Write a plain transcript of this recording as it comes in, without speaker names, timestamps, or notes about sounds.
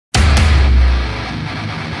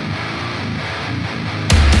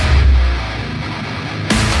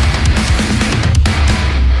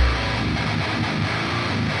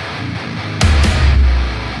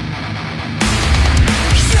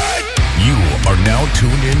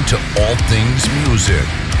tuned in to All Things Music,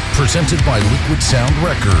 presented by Liquid Sound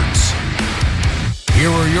Records. Here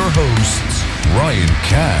are your hosts, Ryan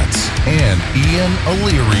Katz and Ian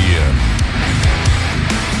Illyrian.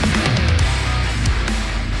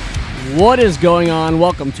 What is going on?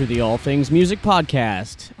 Welcome to the All Things Music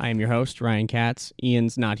Podcast. I am your host, Ryan Katz.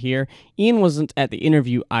 Ian's not here. Ian wasn't at the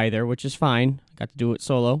interview either, which is fine. I got to do it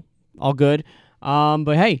solo. All good.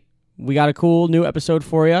 But hey, we got a cool new episode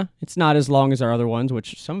for you. It's not as long as our other ones,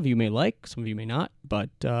 which some of you may like, some of you may not. But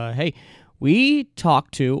hey, I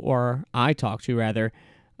talked to,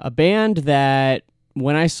 a band that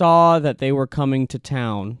when I saw that they were coming to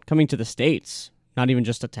the States, not even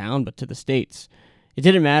just to town, but to the States, it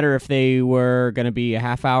didn't matter if they were going to be a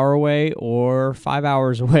half hour away or 5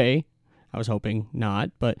 hours away. I was hoping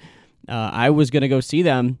not, but I was going to go see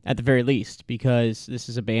them at the very least, because this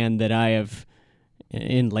is a band that I have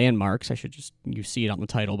in Landmarks. You see it on the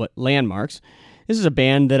title, but Landmarks. This is a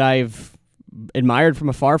band that I've admired from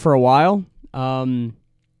afar for a while. A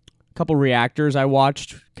couple reactors I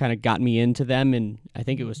watched kind of got me into them, and I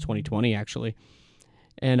think it was 2020 actually.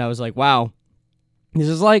 And I was like, wow, this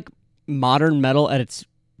is like modern metal at its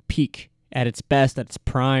peak, at its best, at its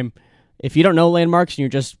prime. If you don't know Landmarks and you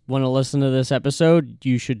just want to listen to this episode,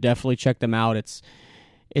 you should definitely check them out. It's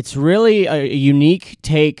really a unique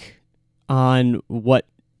take on what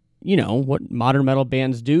modern metal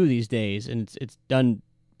bands do these days, and it's done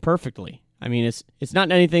perfectly. I mean, it's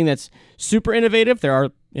not anything that's super innovative. There are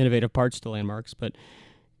innovative parts to Landmarks, but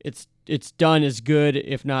it's done as good,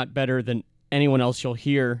 if not better, than anyone else you'll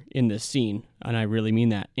hear in this scene, and I really mean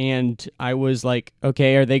that. And I was like,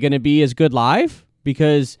 okay, are they going to be as good live?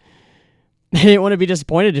 Because I didn't want to be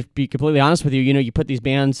disappointed, to be completely honest with you. You know, you put these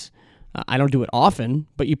bands, I don't do it often,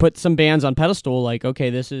 but you put some bands on pedestal, like, okay,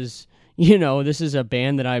 this is a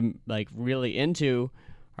band that I'm like really into.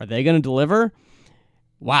 Are they going to deliver?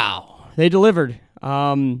 Wow, they delivered.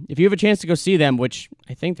 If you have a chance to go see them, which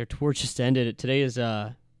I think their tour just ended. Today is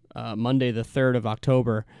Monday the 3rd of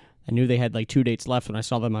October. I knew they had like 2 dates left when I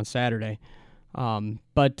saw them on Saturday. Yeah,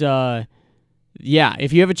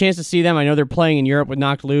 if you have a chance to see them, I know they're playing in Europe with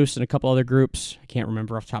Knocked Loose and a couple other groups. I can't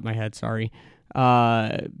remember off the top of my head, sorry.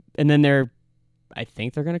 And then I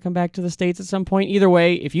think they're going to come back to the States at some point. Either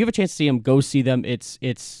way, if you have a chance to see them, go see them.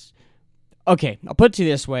 It's okay. I'll put it to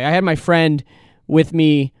you this way. I had my friend with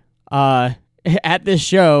me at this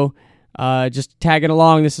show, just tagging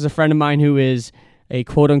along. This is a friend of mine who is a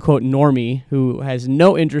quote-unquote normie who has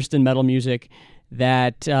no interest in metal music,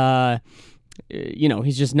 that,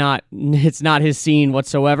 he's just not, it's not his scene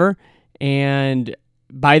whatsoever. And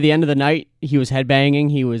by the end of the night, he was headbanging.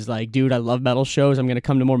 He was like, dude, I love metal shows. I'm going to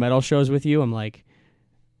come to more metal shows with you. I'm like,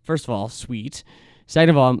 first of all, sweet.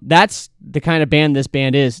 Second of all, that's the kind of band this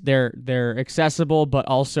band is. They're accessible, but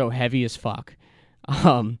also heavy as fuck,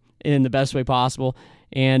 in the best way possible.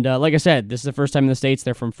 And like I said, this is the first time in the States.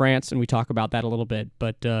 They're from France, and we talk about that a little bit.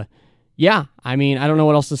 But yeah, I mean, I don't know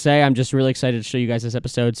what else to say. I'm just really excited to show you guys this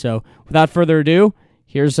episode. So without further ado,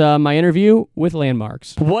 here's my interview with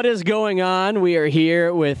Landmarks. What is going on? We are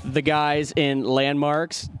here with the guys in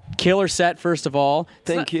Landmarks. Killer set, first of all.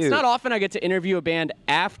 Thank you. It's not often I get to interview a band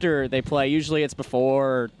after they play. Usually it's before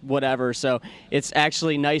or whatever. So it's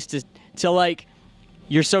actually nice to like,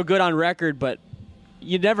 you're so good on record, but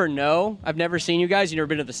you never know. I've never seen you guys. You've never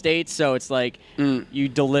been to the States, so it's like you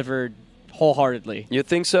delivered wholeheartedly. You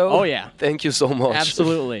think so? Oh, yeah. Thank you so much.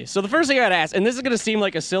 Absolutely. So the first thing I got to ask, and this is going to seem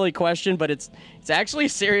like a silly question, but it's actually a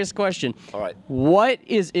serious question. All right. What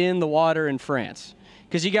is in the water in France?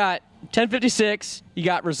 Because you got 1056, you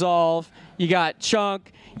got Resolve, you got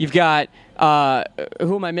Chunk, you've got,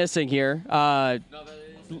 who am I missing here?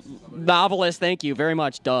 Novelist, thank you very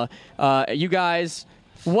much, duh. You guys,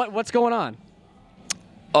 what's going on?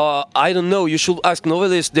 I don't know. You should ask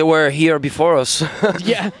Novelist. They were here before us.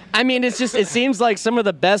 Yeah, I mean, it seems like some of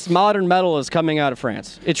the best modern metal is coming out of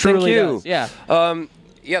France. It truly does. Yeah.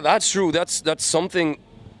 Yeah, that's true. That's something.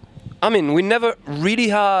 I mean, we never really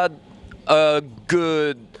had a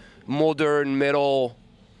good modern metal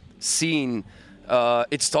scene.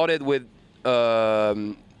 It started with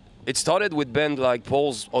bands like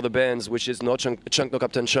Paul's other bands, which is not Chunk No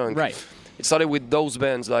Captain Chunk. Right. It started with those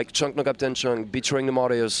bands like Chunk No Captain Chunk, Betraying the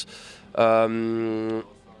Martyrs,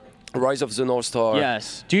 Rise of the North Star.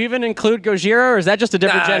 Yes. Do you even include Gojira, or is that just a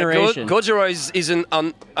different generation? Gojira is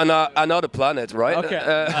on another planet, right? Okay.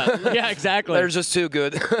 Yeah, exactly. They're just too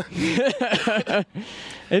good.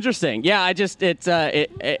 Interesting. Yeah,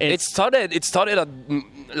 It started at,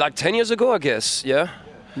 like 10 years ago, I guess. Yeah.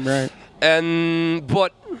 Right.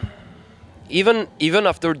 But even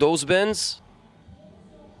after those bands,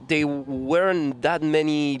 they weren't that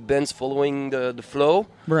many bands following the flow.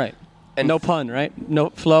 Right. And No pun, right? No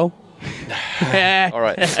flow. All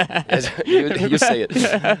right, Yes, you say it.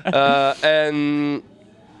 And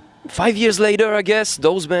 5 years later, I guess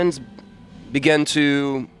those bands began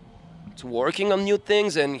to working on new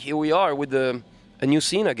things, and here we are with a new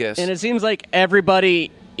scene, I guess. And it seems like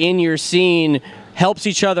everybody in your scene helps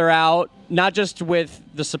each other out, not just with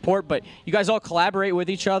the support, but you guys all collaborate with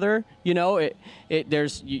each other. You know,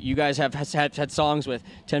 you guys have had songs with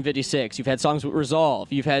 1056. You've had songs with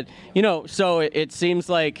Resolve. You've had, so it seems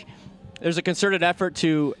like there's a concerted effort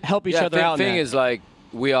to help each other out. The thing is, like,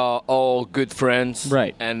 we are all good friends,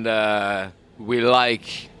 right? And we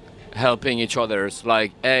like helping each other. It's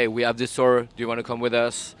like, hey, we have this tour. Do you want to come with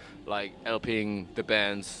us? Like, helping the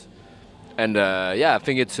bands. And I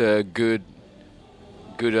think it's a good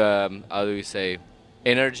how do we say,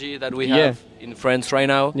 energy that we have in France right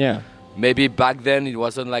now. Yeah. Maybe back then it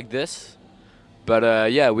wasn't like this, but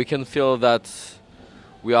we can feel that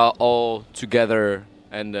we are all together,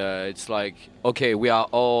 and it's like, okay, we are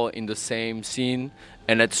all in the same scene,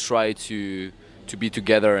 and let's try to be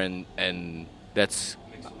together and let's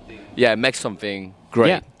make something great.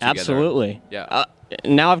 Yeah, together. Absolutely. Yeah.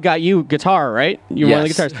 Now I've got you guitar, right? You're one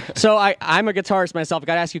of the Yes. guitarists. So I'm a guitarist myself. I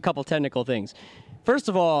got to ask you a couple technical things. First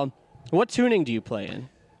of all, what tuning do you play in?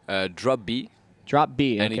 Drop B. Drop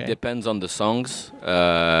B. And Okay. it depends on the songs.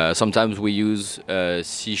 Sometimes we use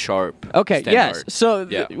C sharp. Okay. standard. Yes. So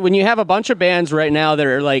when you have a bunch of bands right now that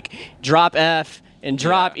are like drop F and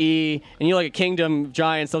drop E, and you look at Kingdom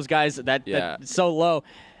Giants, those guys that's so low.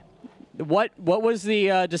 What was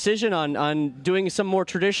the decision on doing some more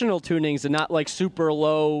traditional tunings and not like super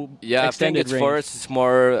low? Yeah, I think extended it's range? for us. It's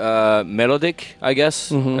more melodic, I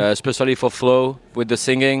guess, especially for flow with the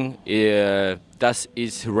singing. That's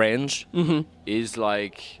his range is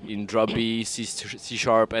like in drop B, C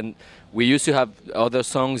sharp, and we used to have other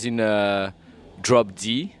songs in drop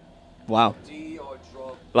D. Wow. D or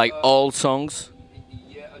drop, like all songs.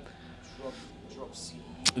 Yeah, drop C.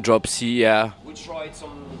 Drop C, yeah. We tried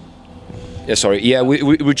some. Yeah, sorry. Yeah,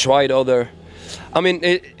 we tried other. I mean,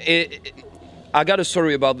 I got a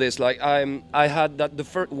story about this. Like, I had that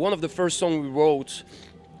one of the first songs we wrote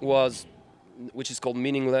which is called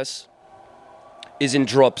Meaningless, is in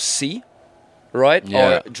drop C, right?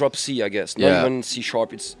 Yeah. Or drop C, I guess. Not Yeah. even C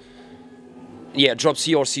sharp. It's drop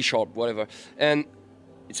C or C sharp, whatever. And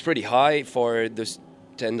it's pretty high for the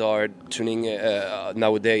standard tuning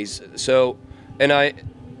nowadays. So, and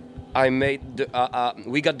I made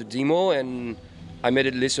we got the demo, and I made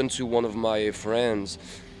it listen to one of my friends,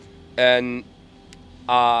 and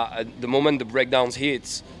the moment the breakdowns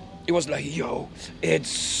hits, it was like, yo, it's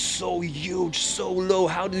so huge, so low.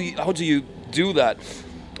 How do you do that?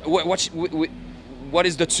 What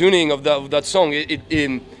is the tuning of that song?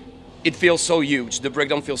 It feels so huge. The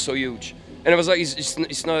breakdown feels so huge, and I was like,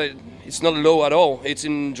 it's not low at all. It's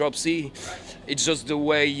in drop C. It's just the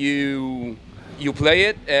way you play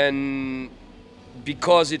it, and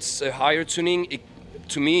because it's a higher tuning,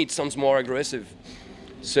 to me it sounds more aggressive.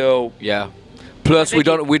 So yeah. Plus, we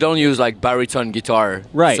don't use like baritone guitar,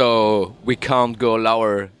 right? So we can't go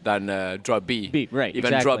lower than drop B. B, right?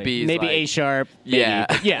 Even exactly. drop B is maybe like, A sharp. Yeah.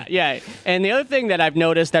 yeah. And the other thing that I've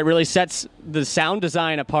noticed that really sets the sound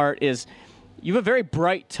design apart is you have a very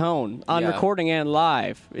bright tone on recording and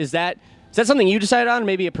live. Is that something you decided on?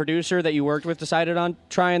 Maybe a producer that you worked with decided on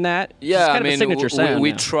trying that? Yeah, it's kind I mean, of a signature sound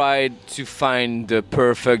we now. tried to find the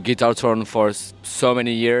perfect guitar tone for so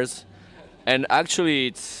many years, and actually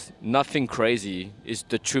it's nothing crazy. It's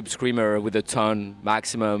the Tube Screamer with a tone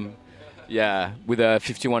maximum, with a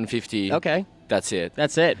 5150. Okay. That's it.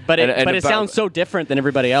 But it sounds so different than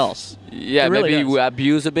everybody else. Yeah, it really maybe does. we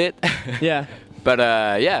abuse a bit. Yeah. But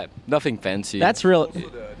nothing fancy. That's real. Also,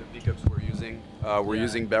 the pickups we're using. We're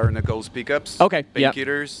using bare knuckles pickups. Okay, yeah.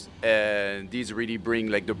 Painkillers, and these really bring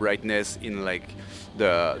like the brightness in like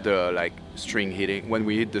the like string hitting. When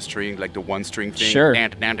we hit the string, like the one string thing. Sure.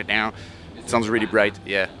 Down. It sounds really bright.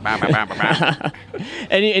 Yeah. Bam, bam, bam, bam, bam.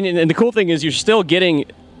 And the cool thing is you're still getting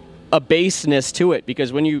a bassness to it,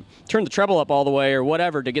 because when you turn the treble up all the way or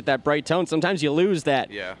whatever to get that bright tone, sometimes you lose that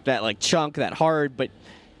like chunk, that hard, but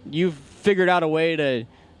you've figured out a way to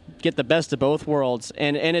get the best of both worlds.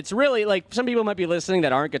 And it's really like, some people might be listening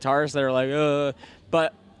that aren't guitarists that are like,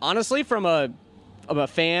 but honestly, from a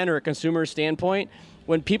fan or a consumer standpoint,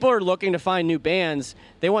 when people are looking to find new bands,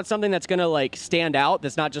 they want something that's going to like stand out,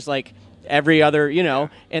 that's not just like every other,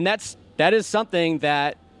 and that is something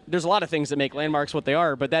that, there's a lot of things that make landmarks what they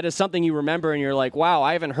are, but that is something you remember and you're like, wow,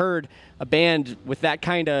 I haven't heard a band with that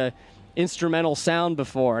kind of instrumental sound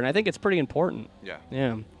before, and I think it's pretty important. Yeah.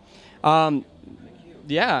 Yeah.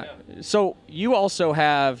 Yeah. So you also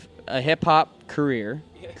have a hip hop career,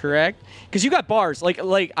 correct? Because you got bars. Like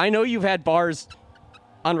I know you've had bars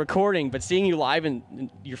on recording, but seeing you live and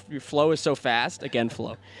your flow is so fast. Again,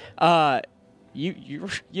 flow.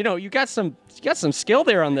 You got some skill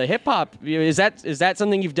there on the hip hop. Is that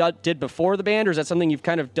something you've did before the band, or is that something you've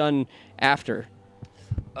kind of done after?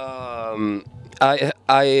 I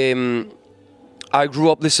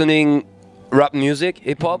grew up listening rap music,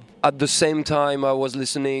 hip hop. At the same time, I was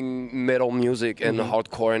listening metal music and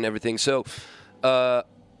hardcore and everything. So I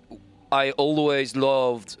always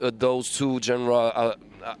loved those two genres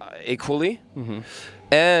equally.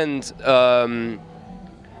 And I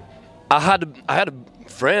had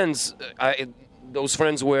friends. Those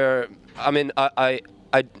friends were. I mean, I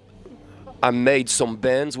made some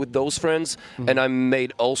bands with those friends, and I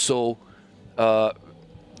made also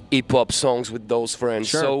hip hop songs with those friends.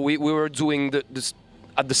 Sure. So we were doing this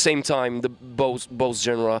at the same time, both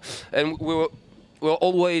genre, and we were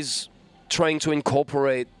always trying to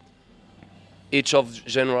incorporate each of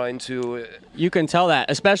genre into. You can tell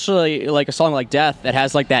that, especially like a song like Death that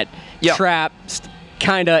has like that trap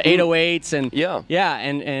kind of 808s and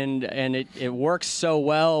and it works so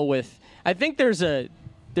well with. I think there's a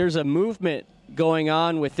movement going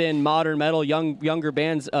on within modern metal, younger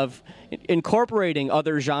bands of incorporating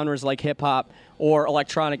other genres like hip hop or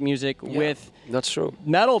electronic music with that's true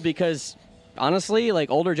metal, because honestly, like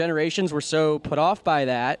older generations were so put off by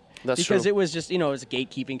that. That's because true. It was just, it was a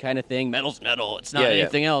gatekeeping kind of thing. Metal's metal. It's not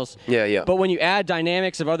anything else. Yeah. But when you add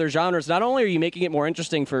dynamics of other genres, not only are you making it more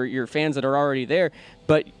interesting for your fans that are already there,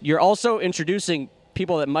 but you're also introducing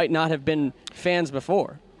people that might not have been fans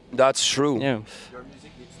before. That's true. Yeah. Your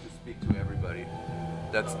music needs to speak to everybody.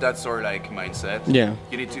 That's our like mindset. Yeah.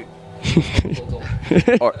 You need to.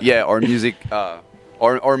 Our music.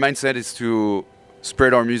 Our mindset is to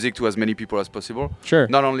spread our music to as many people as possible. Sure.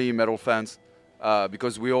 Not only metal fans,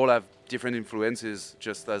 because we all have different influences,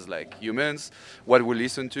 just as like humans. What we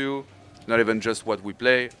listen to, not even just what we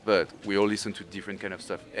play, but we all listen to different kind of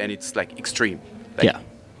stuff, and it's like extreme. Like,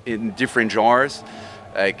 in different genres.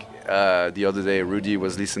 Like the other day, Rudy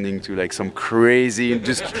was listening to like some crazy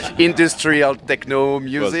industrial techno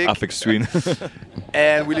music. Affect Twin.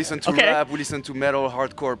 And we listen to rap, we listen to metal,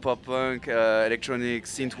 hardcore, pop punk, electronic,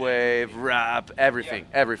 synthwave, rap, everything.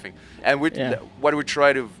 And what we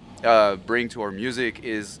try to bring to our music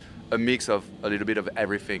is a mix of a little bit of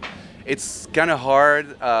everything. It's kind of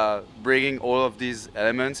hard bringing all of these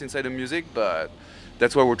elements inside the music, but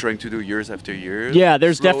that's what we're trying to do years after years. Yeah,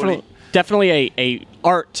 there's slowly. definitely a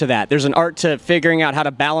art to that. There's an art to figuring out how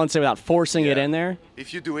to balance it without forcing it in there.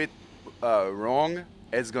 If you do it wrong,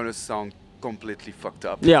 it's gonna sound completely fucked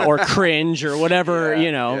up. Yeah, or cringe or whatever,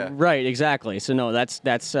 Yeah. Right, exactly. So no,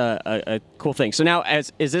 that's a cool thing. So now,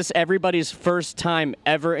 is this everybody's first time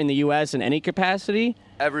ever in the U.S. in any capacity?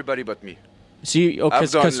 Everybody but me. So you, I've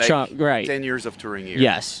done like right. 10 years of touring here.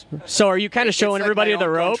 Yes. So are you kind of showing It's like everybody my the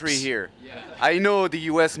own ropes? country here. I know the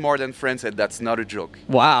U.S. more than France, and that's not a joke.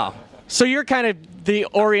 Wow. So you're kind of the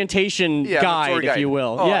orientation Yeah, I'm a guide, tour guide. if you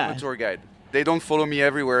will. Oh, yeah. I'm a tour guide. They don't follow me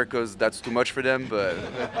everywhere because that's too much for them, but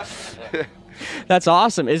That's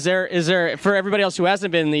awesome. Is there for everybody else who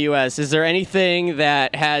hasn't been in the U.S., is there anything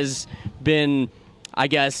that has been, I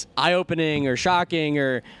guess, eye-opening or shocking,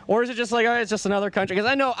 or is it just like, oh, it's just another country?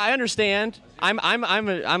 Because I understand. I'm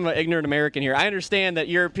an ignorant American here. I understand that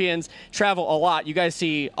Europeans travel a lot. You guys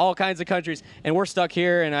see all kinds of countries, and we're stuck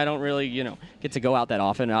here, and I don't really, get to go out that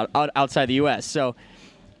often outside the U.S. So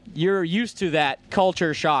you're used to that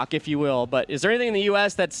culture shock, if you will. But is there anything in the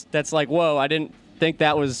U.S. that's like, whoa, I didn't think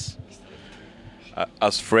that was?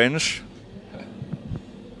 As French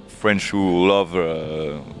who love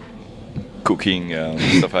cooking and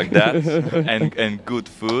stuff like that, and good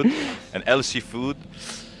food and healthy food.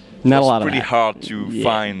 Not a lot of pretty that. hard to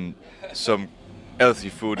find some healthy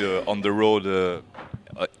food on the road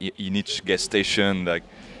in each gas station. Like,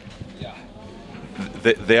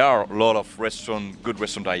 there are a lot of good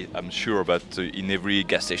restaurants, I'm sure, but in every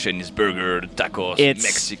gas station is burger, tacos,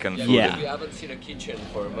 Mexican food. Yeah. We haven't seen a kitchen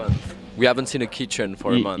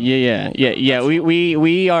for a month. Yeah.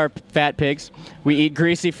 We are fat pigs. We eat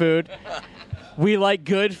greasy food. We like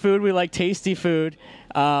good food. We like tasty food.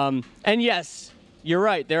 And yes, you're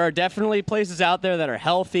right. There are definitely places out there that are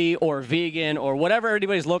healthy or vegan or whatever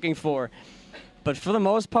anybody's looking for. But for the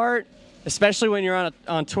most part, especially when you're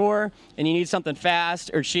on tour and you need something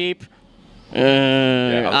fast or cheap,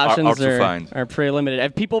 options hard to find. are pretty limited.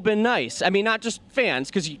 Have people been nice? I mean, not just fans,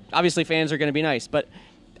 because obviously fans are going to be nice, but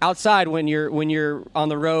outside when you're on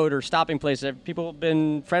the road or stopping places, have people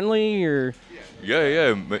been friendly or?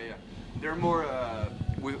 Yeah. they're more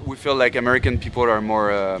we feel like American people are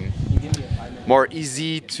more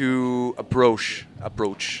easy to approach.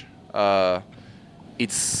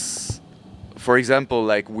 It's, for example,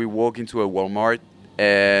 like we walk into a Walmart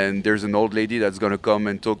and there's an old lady that's gonna come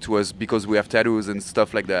and talk to us because we have tattoos and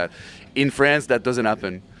stuff like that. In France, that doesn't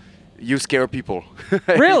happen. You scare people.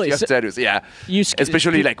 Really? If you have tattoos, yeah.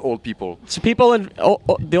 Especially like old people. So people in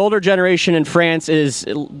the older generation in France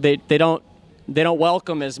they don't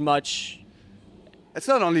welcome as much. It's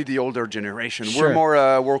not only the older generation. Sure.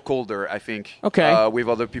 We're colder, I think. Okay. With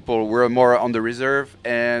other people, we're more on the reserve,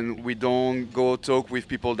 and we don't go talk with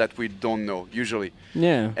people that we don't know usually.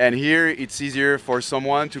 Yeah. And here, it's easier for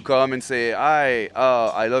someone to come and say, "Hi,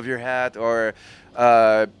 I love your hat," or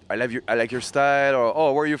I like your style," or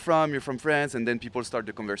 "Oh, where are you from? You're from France," and then people start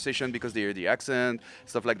the conversation because they hear the accent,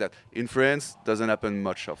 stuff like that. In France, doesn't happen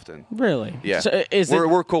much often. Really? Yeah. So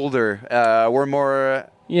we're colder. We're more.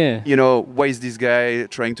 Yeah. You know, why is this guy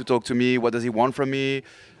trying to talk to me? What does he want from me?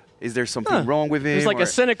 Is there something wrong with him? There's like a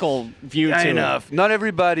cynical view to kind of. Not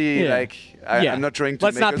everybody. Yeah. Like I'm not trying to.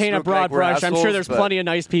 Let's make not us paint a look broad like we're brush. I'm sure assholes, there's but plenty of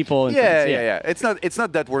nice people. In yeah, France. It's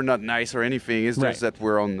not that we're not nice or anything. It's Right. just that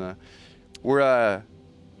we're a little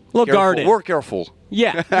careful. guarded. We're careful.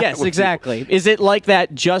 Yeah. Yes. Exactly. Is it like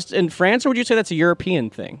that just in France, or would you say that's a European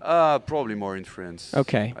thing? Probably more in France.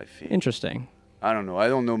 Okay. I think. Interesting. I don't know. I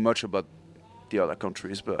don't know much about the other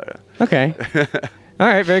countries, but Okay. All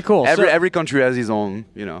right. Very cool. every country has his own,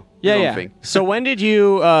 his own thing. So when did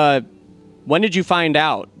you find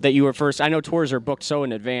out that you were first? I know tours are booked so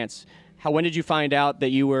in advance. When did you find out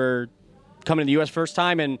that you were coming to the U.S. first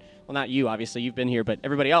time? And well, not you, obviously, you've been here, but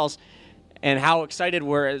everybody else. And how excited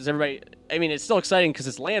was everybody? I mean, it's still exciting because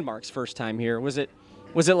it's Landmark's first time here. Was it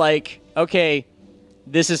like, okay,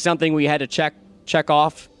 this is something we had to check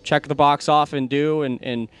the box off and do,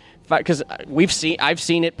 and because I've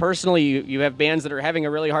seen it personally. You have bands that are having a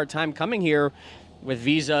really hard time coming here with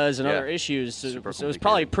visas and other issues. So it was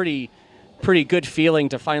probably pretty good feeling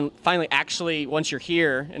to finally actually, once you're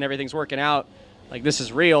here and everything's working out, like this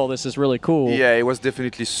is real. This is really cool. Yeah, it was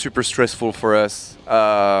definitely super stressful for us.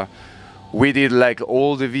 We did like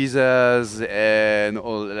all the visas and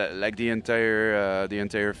all, like the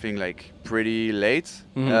entire thing like pretty late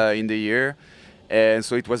in the year. And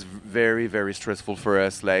so it was very, very stressful for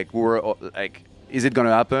us. Like we were like, is it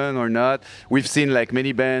gonna happen or not? We've seen like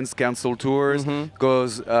many bands cancel tours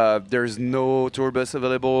because there's no tour bus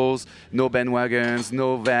available, no bandwagons,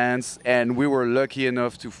 no vans, and we were lucky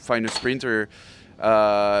enough to find a Sprinter,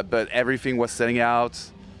 but everything was selling out.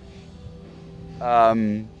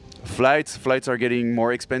 Flights are getting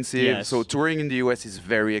more expensive, Yes. so touring in the US is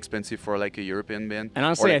very expensive for like a European band And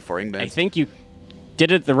honestly, or like foreign bands. I think you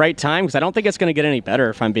did it at the right time because I don't think it's going to get any better,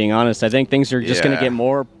 if I'm being honest. I think things are just going to get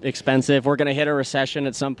more expensive. We're going to hit a recession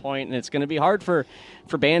at some point, and it's going to be hard for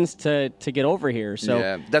bands to get over here. So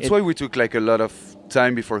yeah, that's why we took like a lot of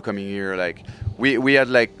time before coming here. Like we had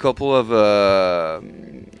like couple of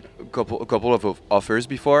offers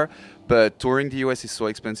before, but touring the US is so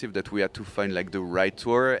expensive that we had to find like the right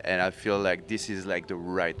tour, and I feel like this is like the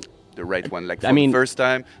right one. Like for the first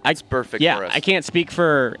time, it's perfect for us. I can't speak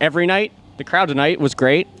for every night. The crowd tonight was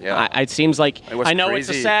great. Yeah. It seems like it was I know crazy.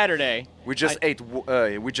 it's a Saturday. We just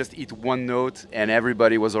eat one note, and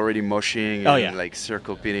everybody was already moshing and like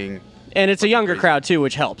circle pitting. And it's a younger crowd too,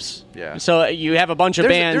 which helps. Yeah. So you have a bunch of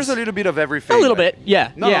bands. There's a little bit of everything. A little bit,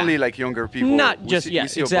 yeah. Not only like younger people. Not we just see, we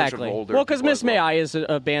see a bunch of older well, because people Miss as well. May I is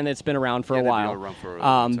a band that's been around for a while. They've been around for a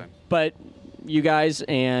long time. But you guys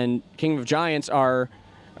and King of Giants are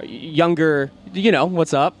younger. You know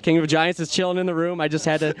what's up. King of Giants is chilling in the room. I just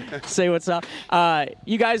had to say what's up.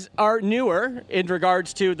 You guys are newer in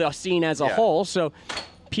regards to the scene as a whole. So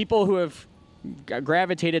people who have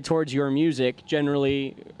gravitated towards your music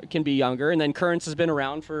generally can be younger, and then Currents has been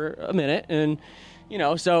around for a minute, and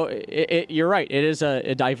so you're right, it is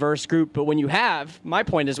a diverse group. But when you have, my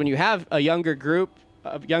point is, when you have a younger group,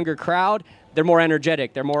 a younger crowd, they're more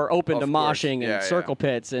energetic, they're more open to moshing and circle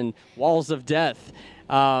pits and walls of death.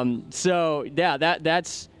 So yeah,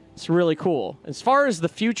 that's really cool. As far as the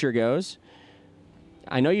future goes,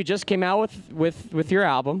 I know you just came out with your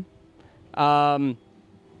album.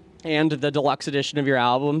 And the deluxe edition of your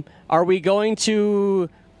album. Are we going to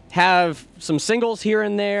have some singles here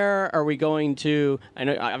and there? Are we going to? I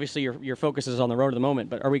know obviously your focus is on the road at the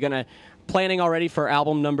moment, but are we planning already for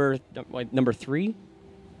album number 3,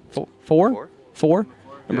 4?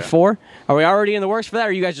 Number 4? Are we already in the works for that? Or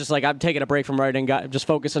are you guys just like, I'm taking a break from writing, just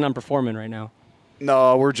focusing on performing right now?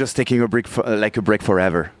 No, we're just taking a break, a break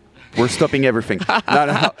forever. We're stopping everything.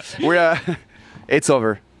 No, we're it's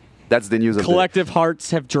over. That's the news of Collective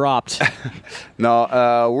hearts have dropped.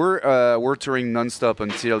 No, we're touring nonstop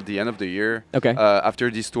until the end of the year. Okay. After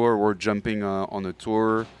this tour, we're jumping on a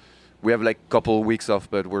tour. We have like a couple weeks off,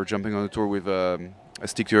 but we're jumping on a tour with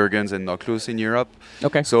Stick to Your Guns and Knockloose in Europe.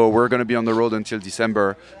 Okay. So we're gonna be on the road until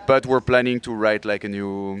December, but we're planning to write like a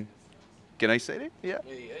new. Can I say it?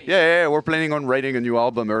 Yeah. We're planning on writing a new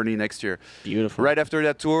album early next year. Beautiful. Right after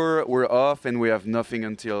that tour, we're off and we have nothing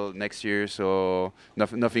until next year. So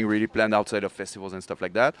nothing really planned outside of festivals and stuff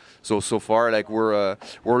like that. So far, like we're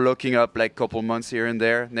looking up like couple months here and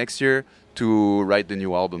there next year to write the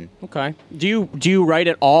new album. Okay. Do you write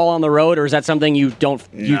it all on the road, or is that something you don't?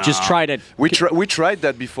 You just try to. We tried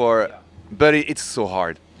that before, but it's so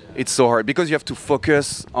hard. It's so hard because you have to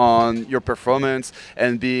focus on your performance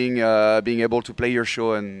and being able to play your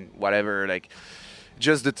show and whatever. Like,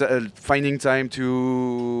 just finding time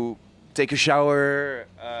to take a shower,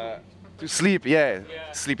 to sleep. Yeah,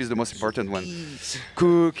 sleep is the most important one.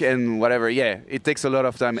 Cook and whatever. Yeah, it takes a lot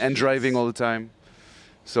of time, and driving all the time.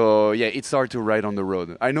 So yeah, it's hard to ride on the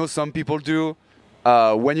road. I know some people do.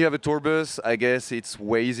 When you have a tour bus, I guess it's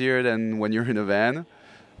way easier than when you're in a van.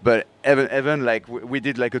 But even like we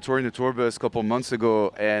did like a tour in a tour bus a couple months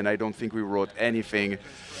ago, and I don't think we wrote anything.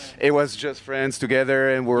 It was just friends together,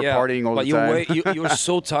 and we were partying all the time. You're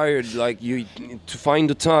so tired, like you to find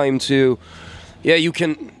the time to. Yeah, you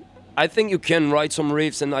can. I think you can write some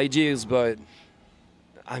riffs and ideas, but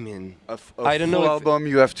I mean, I don't know. Album,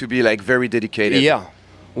 you have to be like very dedicated. Yeah,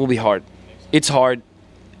 will be hard. It's hard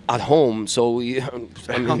at home, so I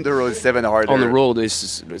mean, on the road it's even harder. On the road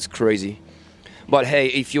it's crazy. But hey,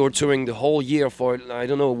 if you're touring the whole year for, I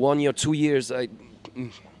don't know, 1 year, 2 years,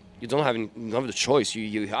 you don't have the choice.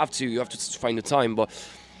 You have to find the time. But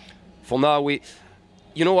for now,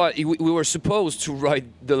 you know what? We were supposed to write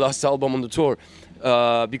the last album on the tour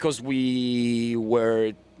because we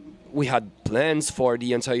had plans for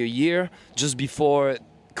the entire year just before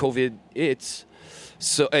COVID hit.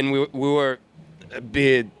 So and we were a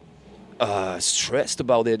bit stressed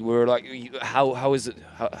about it. We were like, how is it?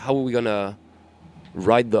 How are we gonna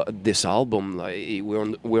write this album? Like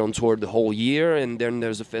we're on tour the whole year, and then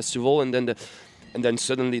there's a festival, and then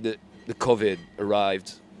suddenly the COVID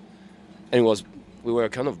arrived, and we were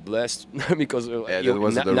kind of blessed because that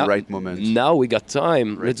was the right moment. Now we got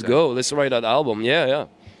time. Let's go. Let's write that album. Yeah.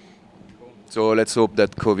 So let's hope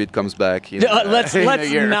that COVID comes back. Let's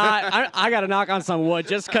not. I got to knock on some wood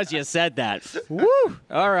just because you said that. Woo!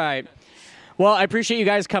 All right. Well, I appreciate you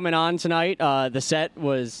guys coming on tonight. The set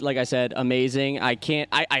was, like I said, amazing.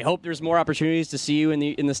 I hope there's more opportunities to see you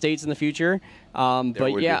in the States in the future.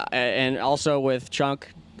 But yeah, and also with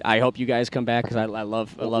Chunk, I hope you guys come back because I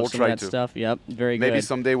love some of that stuff. Yep, very good. Maybe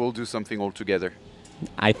someday we'll do something all together.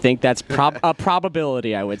 I think that's a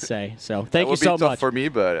probability, I would say. So thank you so much. That would be tough for me,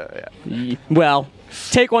 but yeah. Well,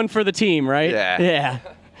 take one for the team, right? Yeah.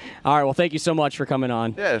 All right, well, thank you so much for coming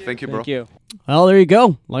on. Yeah, thank you, bro. Thank you. Well, there you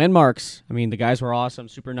go. Landmarks. I mean, the guys were awesome,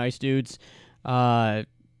 super nice dudes. I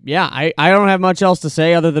don't have much else to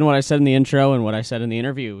say other than what I said in the intro and what I said in the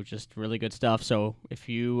interview. Just really good stuff. So if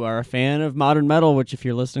you are a fan of modern metal, which if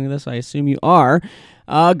you're listening to this, I assume you are,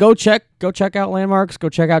 go check out Landmarks. Go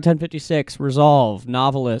check out 1056, Resolve,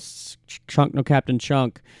 Novelists, Chunk No Captain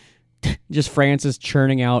Chunk. Just France is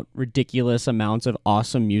churning out ridiculous amounts of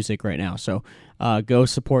awesome music right now. So go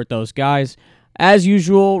support those guys. As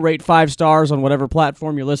usual, rate 5 stars on whatever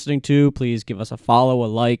platform you're listening to. Please give us a follow, a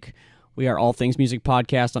like. We are All Things Music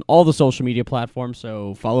Podcast on all the social media platforms,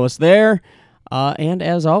 so follow us there. And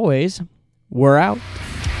as always, we're out.